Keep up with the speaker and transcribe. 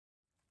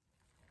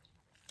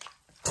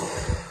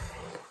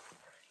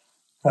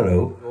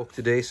Hello. Walk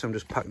today, so I'm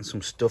just packing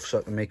some stuff so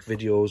I can make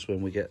videos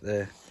when we get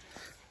there.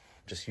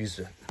 Just use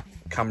the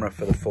camera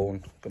for the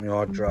phone. Got my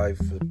hard drive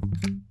for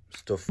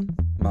stuff,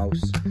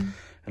 mouse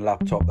and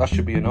laptop. That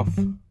should be enough.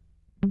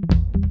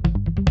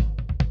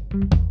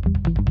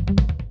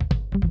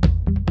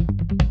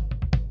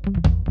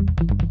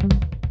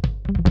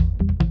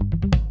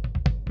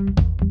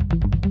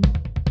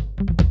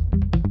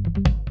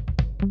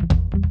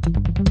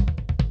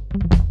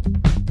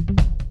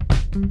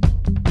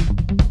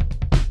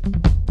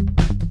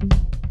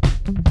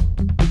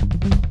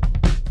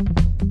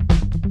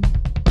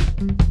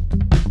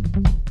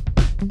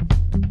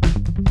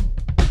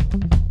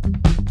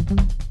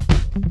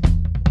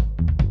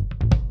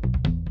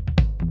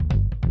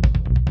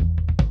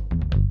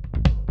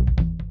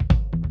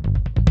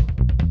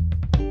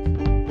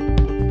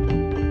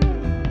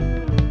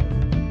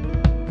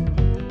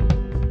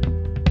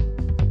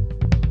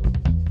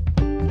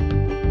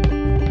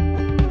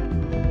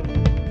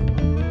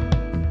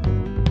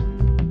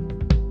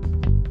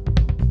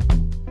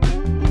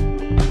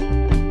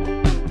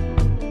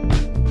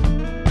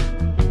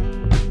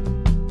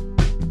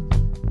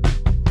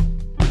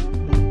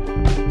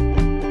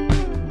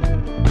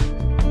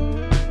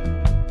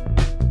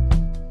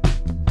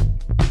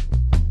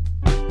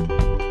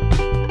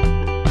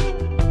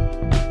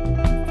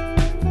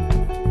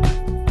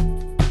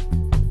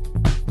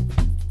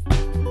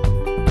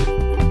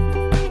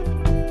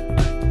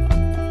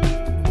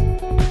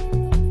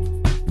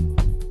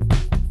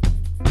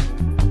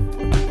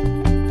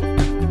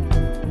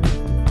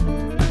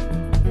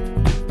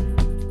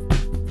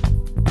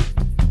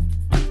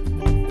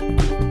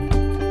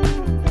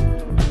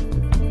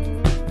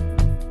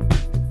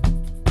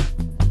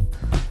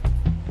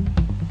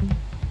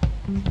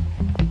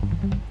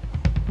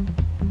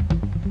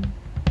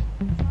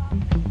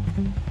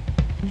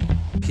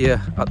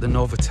 Here at the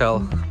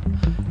Novotel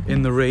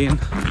in the rain.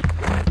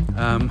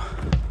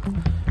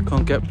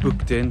 Can't get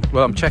booked in.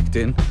 Well, I'm checked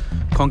in.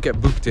 Can't get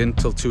booked in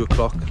till 2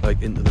 o'clock,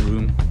 like into the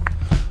room.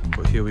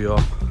 But here we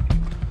are.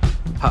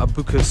 Had to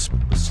book a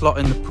slot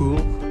in the pool.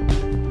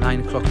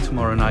 9 o'clock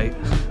tomorrow night.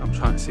 I'm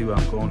trying to see where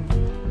I'm going.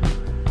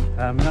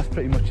 And that's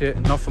pretty much it.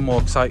 Nothing more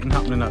exciting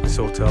happening at this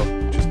hotel.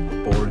 Just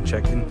boring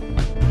check-in.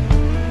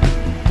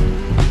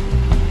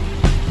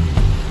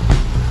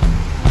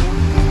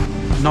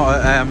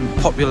 Not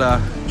a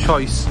popular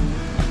choice,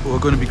 but we're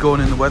going to be going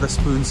in the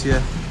Wetherspoons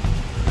here.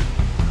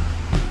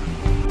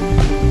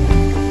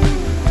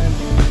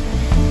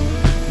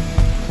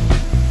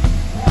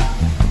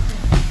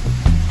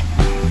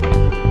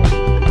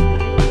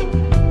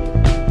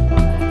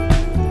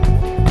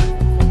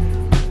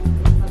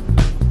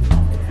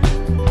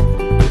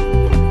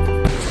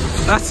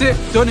 That's it,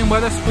 done in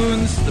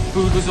Wetherspoons. The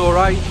food was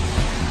alright.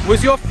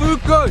 Was your food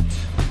good?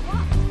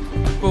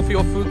 Both of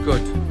your food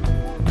good?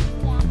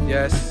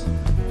 Yes,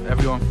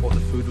 everyone thought the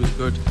food was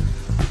good.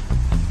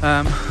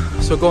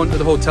 So going to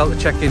the hotel to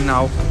check in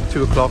now,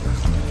 2 o'clock,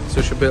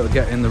 so she'll be able to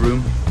get in the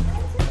room.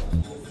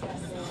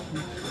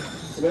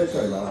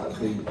 Sorry about that,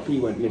 the key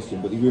went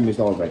missing, but the room is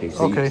all ready.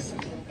 So Okay.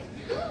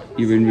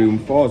 You're in room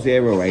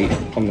 408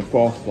 on the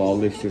 4th floor,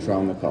 lift just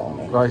round the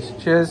corner. Right,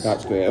 cheers.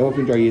 That's great, I hope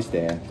you enjoy your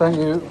stay. Thank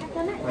you.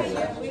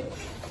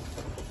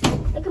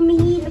 Look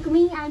at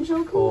me, I'm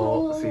so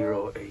cool.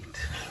 408.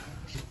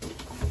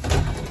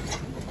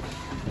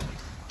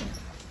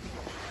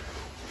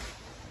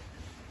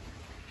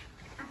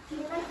 I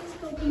feel like it's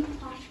going to be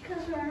posh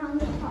because we're on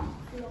the top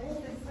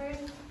floor.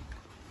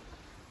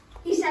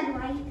 You said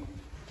right.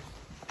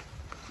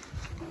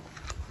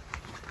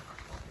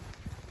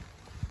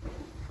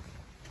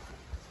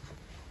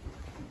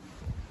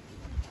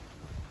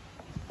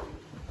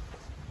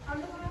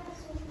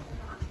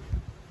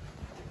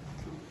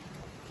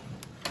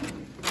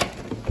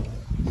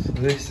 So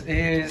this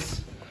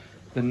is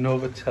the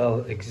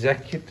Novotel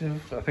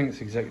executive, I think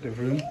it's executive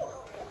room.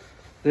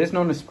 There's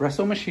no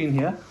Nespresso machine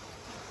here.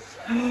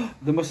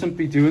 They mustn't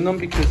be doing them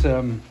because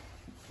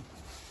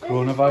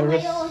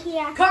coronavirus.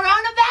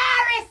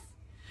 Coronavirus!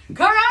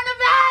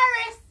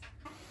 Coronavirus!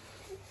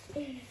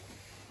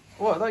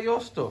 What, is that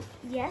your stuff?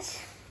 Yes.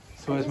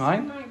 So is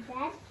mine. My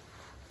bed.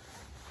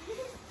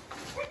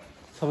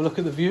 Let's have a look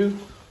at the view.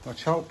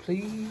 Watch out,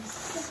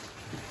 please.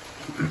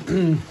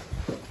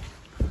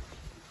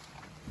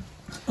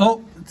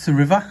 Oh, it's a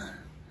river.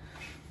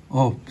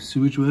 Oh,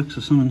 sewage works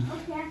or something.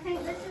 Okay, I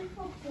think this is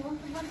for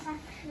both of us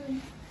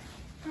actually.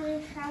 For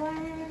the shower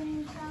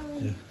and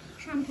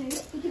shampoo.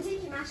 You can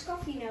take your mask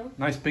off, you know.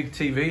 Nice big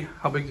TV.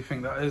 How big do you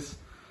think that is?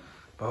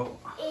 About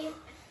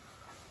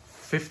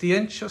 50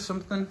 inch or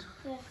something?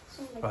 Yeah,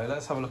 something. Right,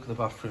 let's have a look at the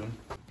bathroom.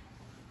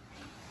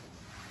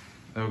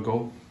 There we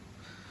go.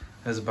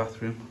 There's a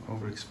bathroom,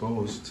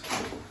 overexposed.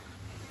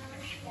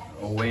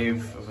 A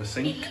wave of a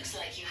sink. It looks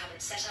like you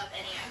haven't set up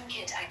any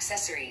HomeKit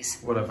accessories.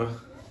 Whatever.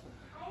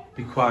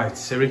 Be quiet,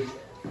 Siri.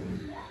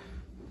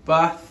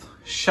 Bath,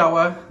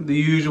 shower, the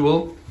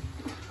usual.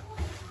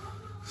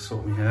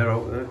 Sort my hair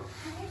out there.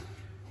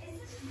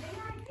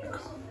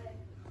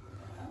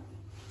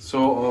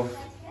 Sort of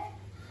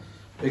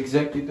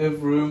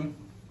executive room.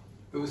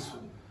 It was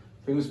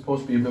think it was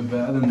supposed to be a bit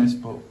better than this,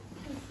 but...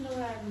 There's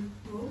no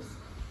ropes.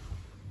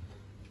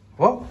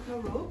 What? No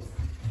ropes.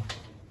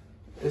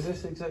 Is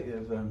this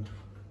executive then?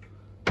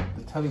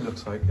 The telly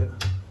looks like it.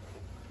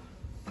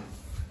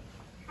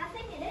 I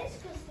think it is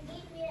because they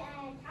gave me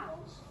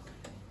towels.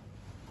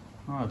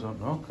 Oh, I don't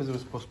know, because there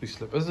was supposed to be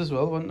slippers as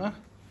well, wasn't there?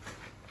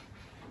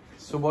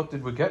 So what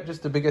did we get?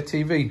 Just a bigger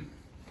TV?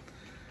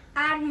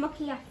 And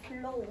muckier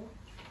floor.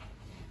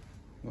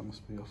 That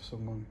must be off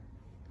someone.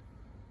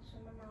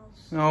 Someone else.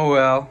 Oh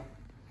well.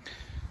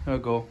 There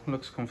we go.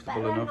 Looks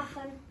comfortable Better than enough.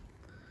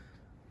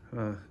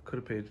 nothing. Could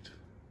have paid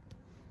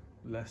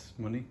less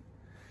money.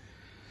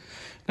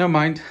 Never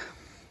mind.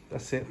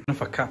 That's it. I don't know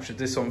if I captured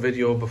this on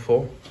video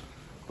before.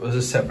 But there's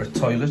a separate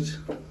toilet.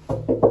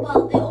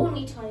 Well, the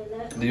only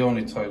toilet. The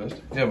only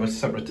toilet. Yeah, but it's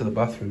separate to the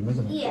bathroom,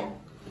 isn't it? Yeah.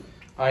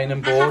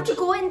 Ironing I have board. to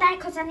go in there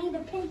because I need a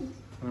pin.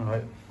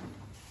 Alright.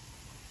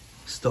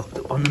 Stocked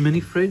up on the mini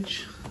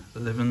fridge.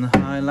 Living the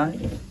high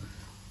life.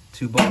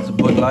 2 bottles of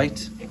Bud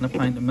Light and a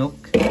pint of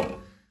milk.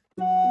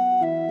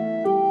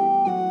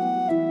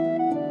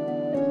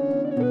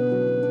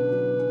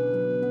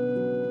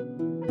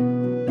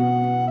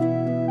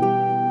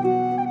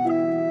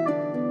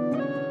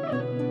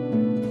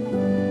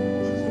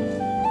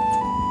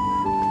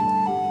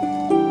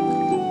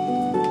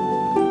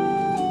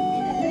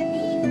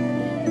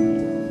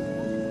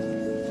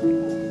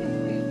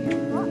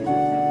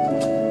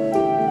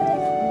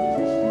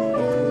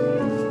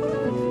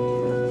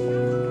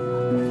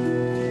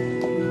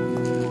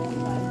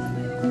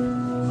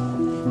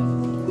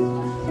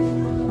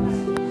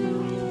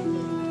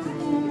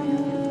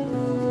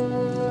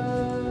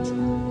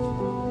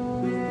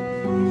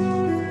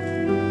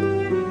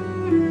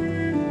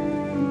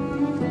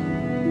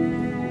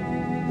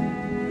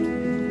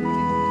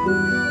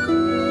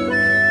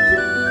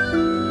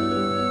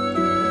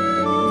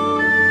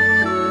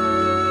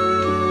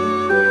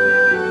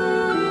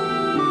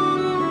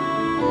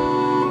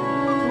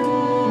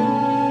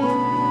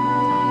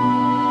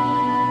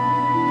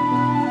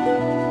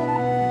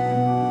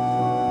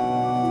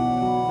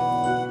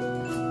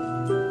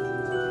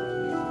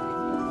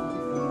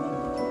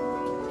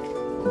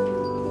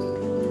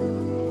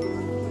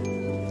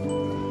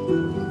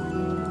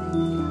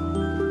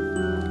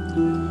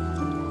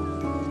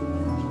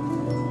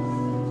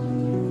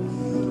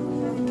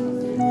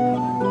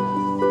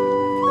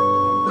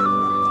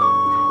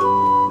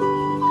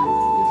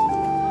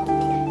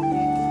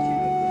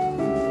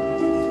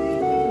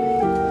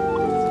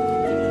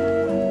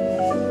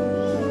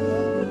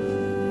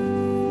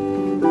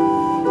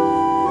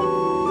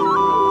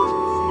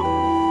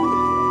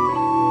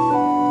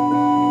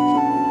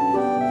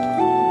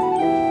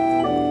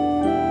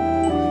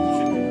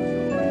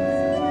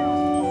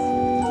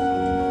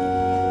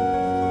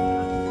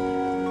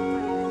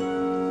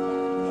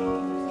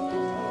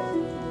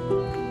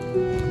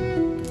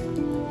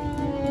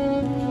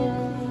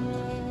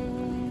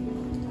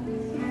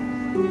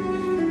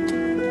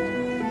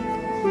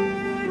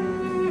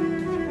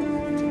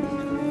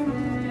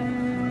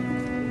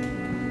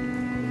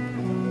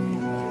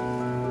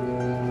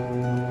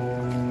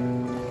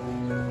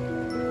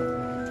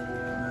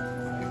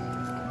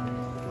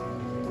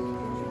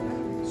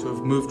 So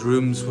we've moved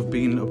rooms, we've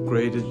been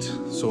upgraded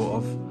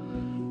sort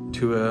of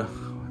to a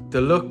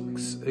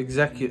deluxe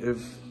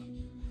executive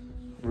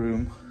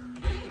room.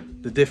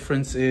 The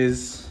difference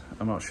is,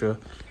 I'm not sure,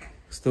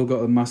 still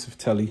got a massive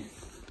telly,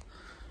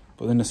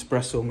 but the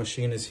Nespresso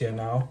machine is here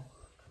now.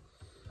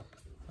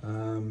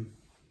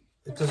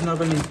 It doesn't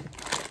have any,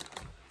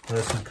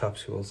 there's some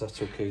capsules,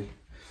 that's okay.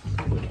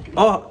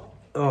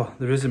 Oh,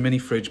 there is a mini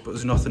fridge, but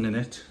there's nothing in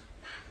it.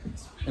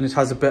 And it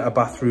has a better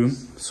bathroom,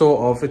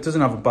 sort of. It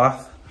doesn't have a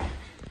bath,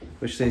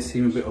 which they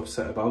seem a bit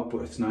upset about, but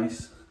it's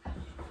nice.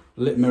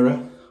 Lit mirror.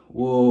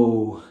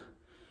 Whoa.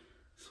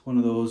 It's one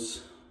of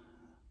those,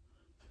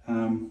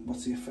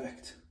 what's the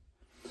effect?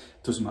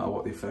 Doesn't matter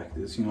what the effect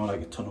is, you know,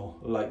 like a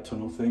light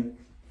tunnel thing.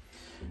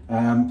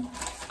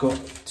 Got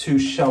 2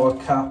 shower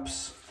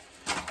caps,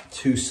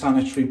 2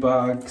 sanitary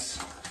bags,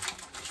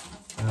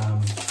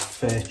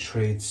 fair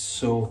trade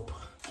soap,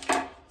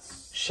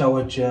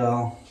 shower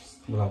gel.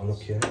 We'll have a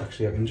look here.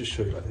 Actually, I can just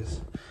show you like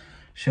this.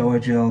 Shower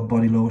gel,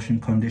 body lotion,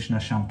 conditioner,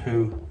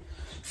 shampoo.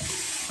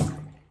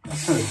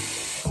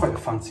 That's quite a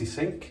fancy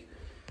sink.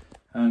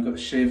 And got a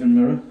shaving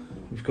mirror.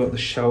 We've got the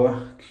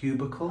shower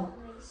cubicle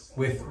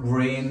with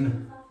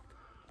rain.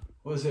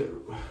 What is it?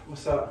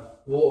 What's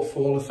that?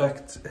 Waterfall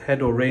effect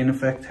head or rain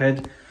effect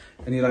head.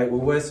 And you're like,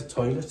 well, where's the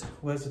toilet?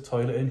 Where's the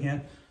toilet in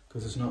here?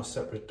 Because there's not a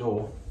separate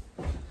door.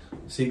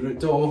 Secret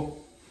door.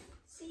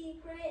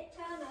 Secret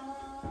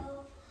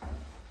tunnel.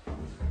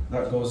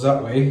 That goes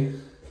that way.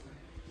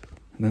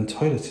 And then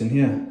toilets in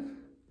here.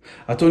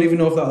 I don't even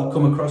know if that'll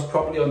come across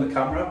properly on the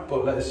camera,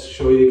 but let's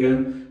show you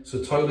again.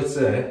 So toilet's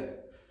there.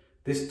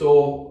 This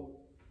door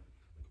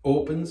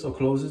opens or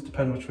closes,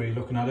 depending which way you're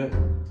looking at it.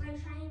 I'm trying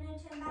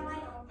to turn that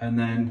light on. And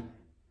then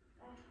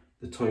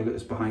the toilet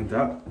is behind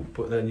that,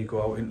 but then you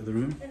go out into the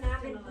room. And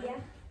I'm in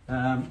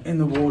here. In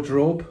the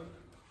wardrobe,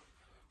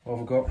 what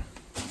have we got?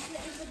 Let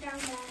me put down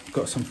there.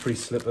 Got some free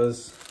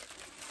slippers.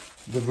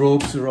 The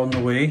robes are on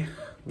the way,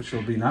 which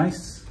will be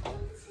nice.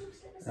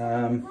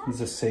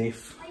 There's a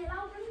safe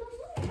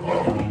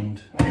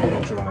and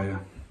a dryer.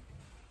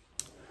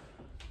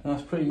 And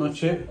that's pretty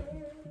much it.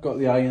 Got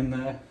the iron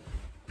there.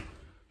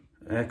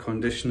 Air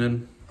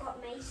conditioning.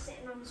 Got me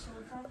sitting on the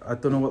sofa. I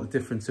don't know what the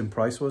difference in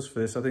price was for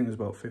this. I think it was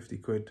about 50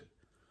 quid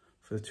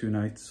for the 2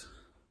 nights.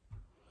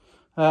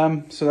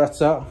 So that's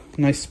that.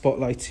 Nice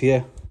spotlights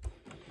here.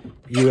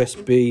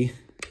 USB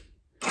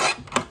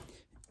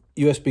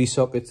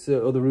sockets.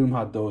 The other room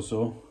had those,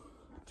 so.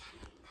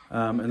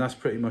 And that's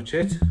pretty much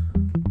it.